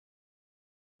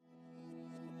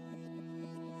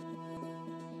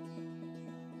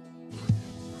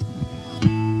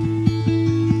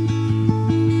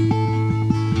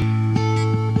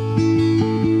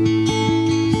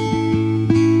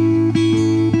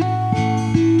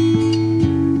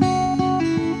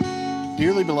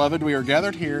beloved, we are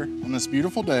gathered here on this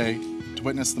beautiful day to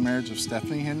witness the marriage of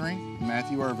Stephanie Henry and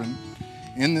Matthew Irvin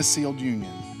in this sealed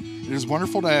union. It is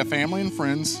wonderful to have family and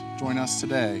friends join us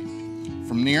today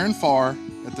from near and far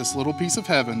at this little piece of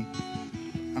heaven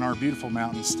in our beautiful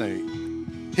mountain state.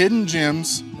 Hidden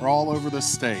gems are all over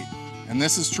this state, and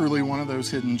this is truly one of those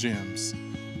hidden gems.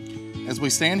 As we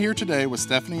stand here today with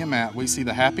Stephanie and Matt, we see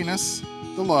the happiness,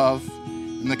 the love,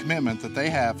 and the commitment that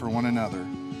they have for one another.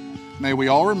 May we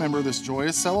all remember this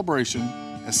joyous celebration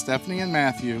as Stephanie and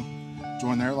Matthew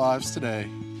join their lives today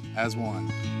as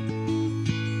one.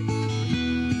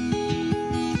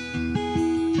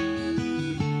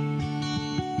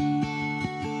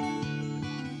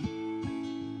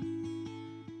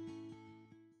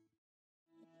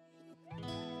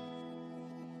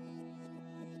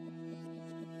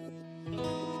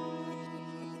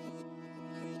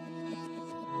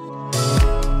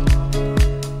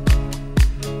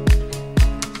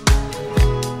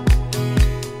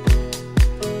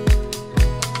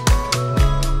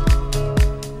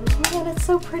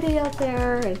 So pretty out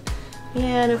there,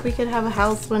 and if we could have a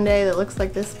house one day that looks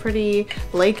like this pretty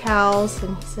lake house.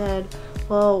 And he said,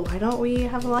 well, why don't we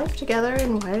have a life together,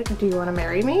 and do you want to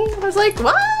marry me? I was like,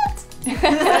 what?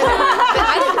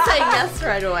 I didn't say yes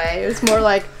right away. It was more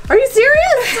like, are you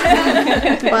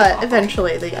serious? But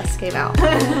eventually the yes came out.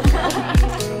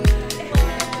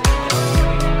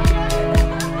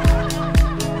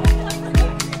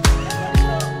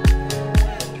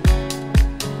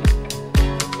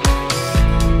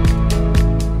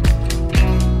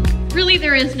 Really,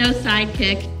 there is no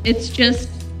sidekick. It's just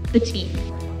the team.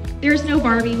 There's no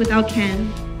Barbie without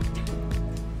Ken.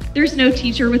 There's no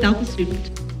teacher without the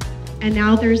student. And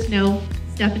now there's no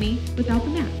Stephanie without the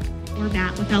Matt, or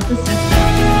Matt without the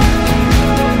Stephanie.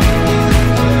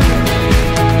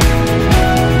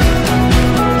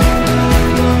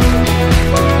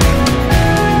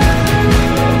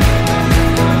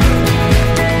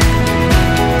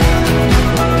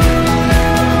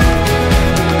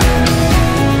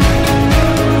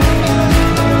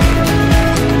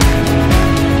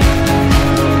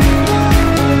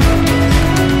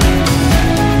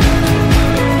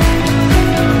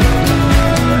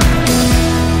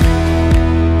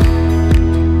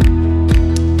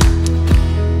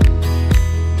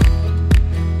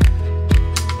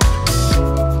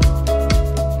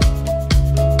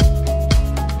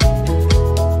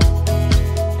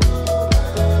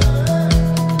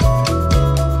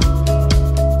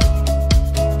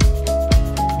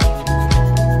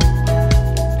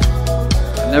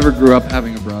 I never grew up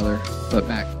having a brother, but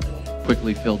Matt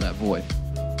quickly filled that void.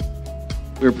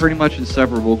 We were pretty much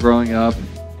inseparable growing up,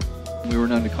 and we were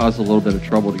known to cause a little bit of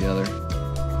trouble together.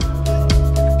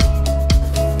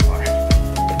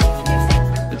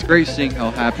 It's great seeing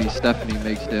how happy Stephanie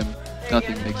makes him.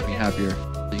 Nothing makes me happier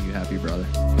than you happy, brother.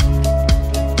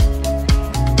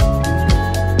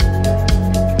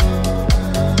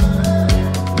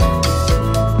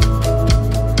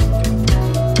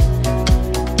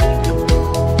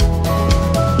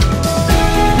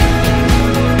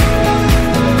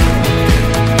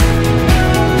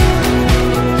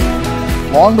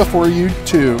 Long before you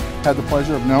two had the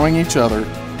pleasure of knowing each other,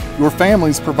 your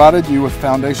families provided you with a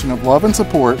foundation of love and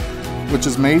support, which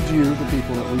has made you the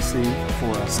people that we see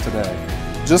before us today.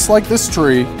 Just like this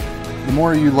tree, the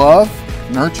more you love,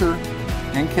 nurture,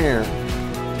 and care,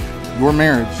 your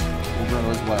marriage will grow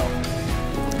as well.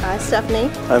 Hi, Stephanie.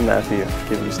 I'm Matthew.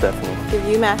 Give you Stephanie. Give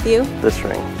you Matthew. This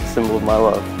ring, symbol of my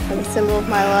love. And the symbol of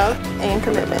my love and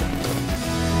commitment.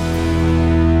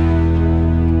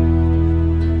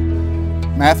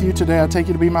 Matthew, today I take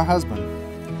you to be my husband.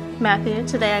 Matthew,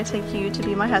 today I take you to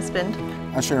be my husband.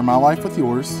 I share my life with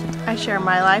yours. I share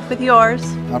my life with yours.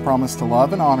 I promise to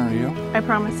love and honor you. I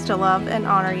promise to love and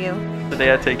honor you.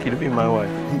 Today I take you to be my wife.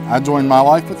 I join my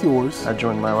life with yours. I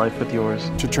join my life with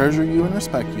yours. To treasure you and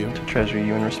respect you. To treasure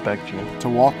you and respect you. To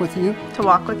walk with you. To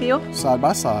walk with you. Side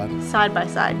by side. Side by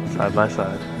side. Side by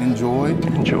side. In joy.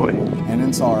 In joy. And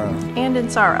in sorrow. And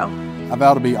in sorrow. I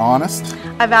vow to be honest.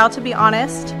 I vow to be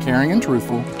honest. Caring and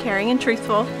truthful. Caring and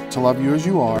truthful. To love you as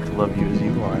you are. To love you as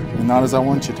you are. And not as I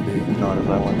want you to be. Not as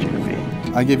I want you to be.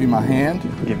 I give you my hand.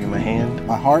 I give you my hand.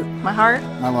 My heart. My heart.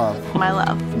 My love. My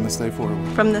love. From this day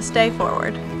forward. From this day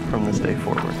forward. From this day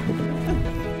forward.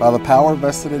 By the power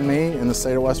vested in me in the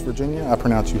state of West Virginia, I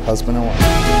pronounce you husband and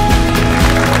wife.